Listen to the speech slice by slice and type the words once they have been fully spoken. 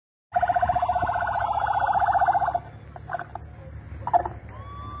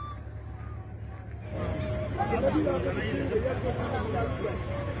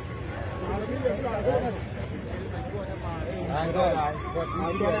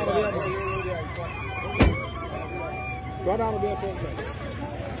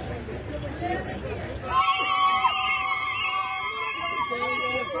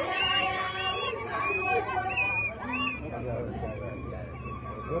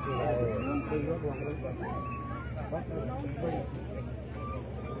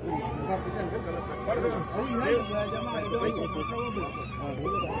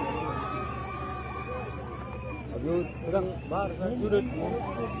Sedang bar sudut,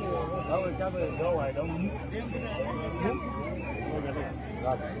 tahu cabai jauh dong.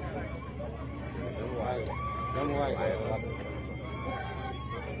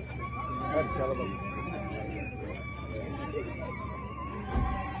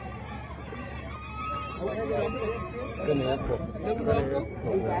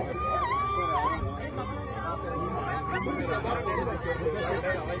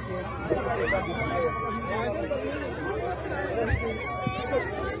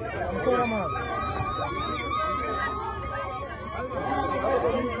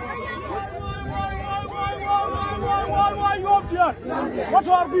 What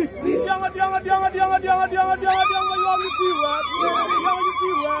are we?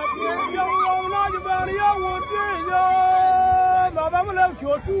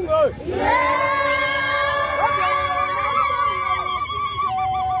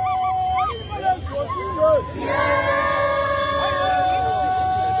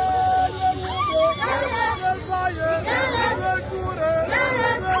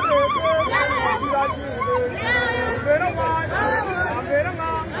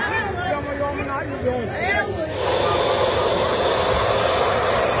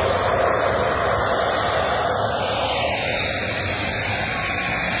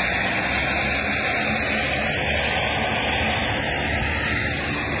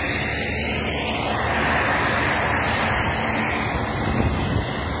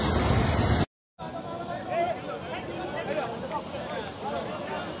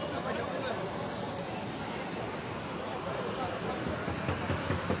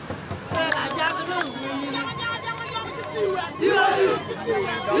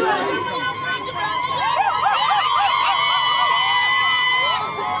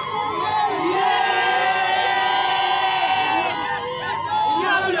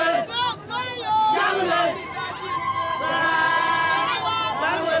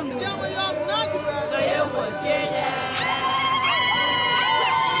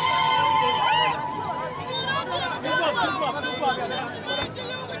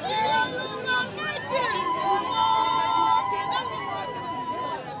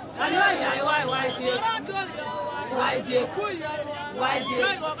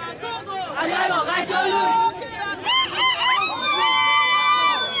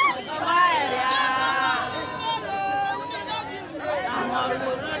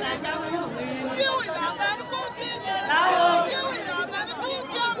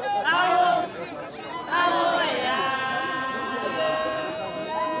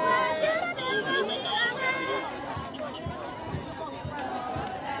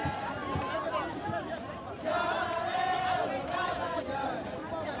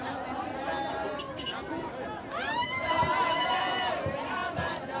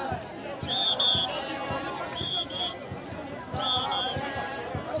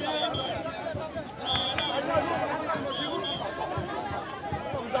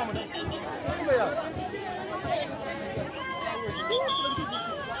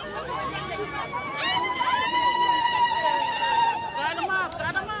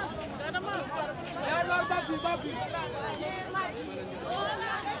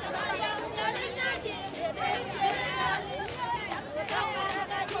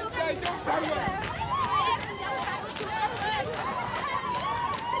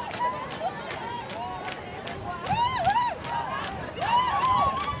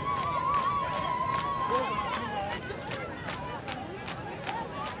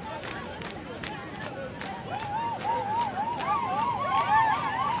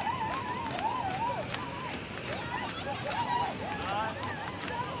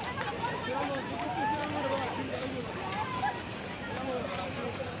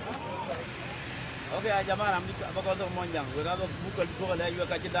 Jangan Jamaah ambil apa kau tu monjang, berapa bukan bukan lagi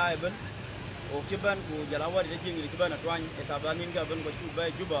berapa cedai ben, Okiban ku Jalawar di Ajiingdit Cyer Deng, etabanin ka ben ku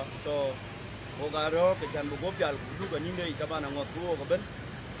Juba, so ogaro kejan bu gopial, juga ninde etaban angot ku ben,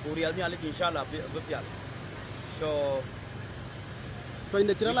 kurialnya lagi insyaallah gopial. So we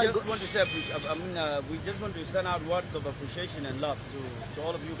just want to say, we just want to send out words of appreciation and love to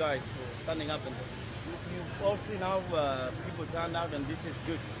all of you guys for standing up, and you all see now people turned out, and this is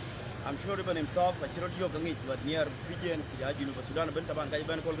good. I'm sure even himself, but near Fiji and Juba, Sudan,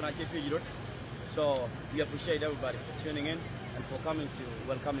 so we appreciate everybody for tuning in and for coming to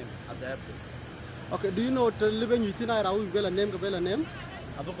welcome him at the airport. Okay, do you know the living you tonight? I will be a name.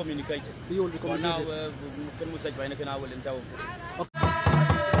 I've communicated. You will be For now, communicated. we can say by now will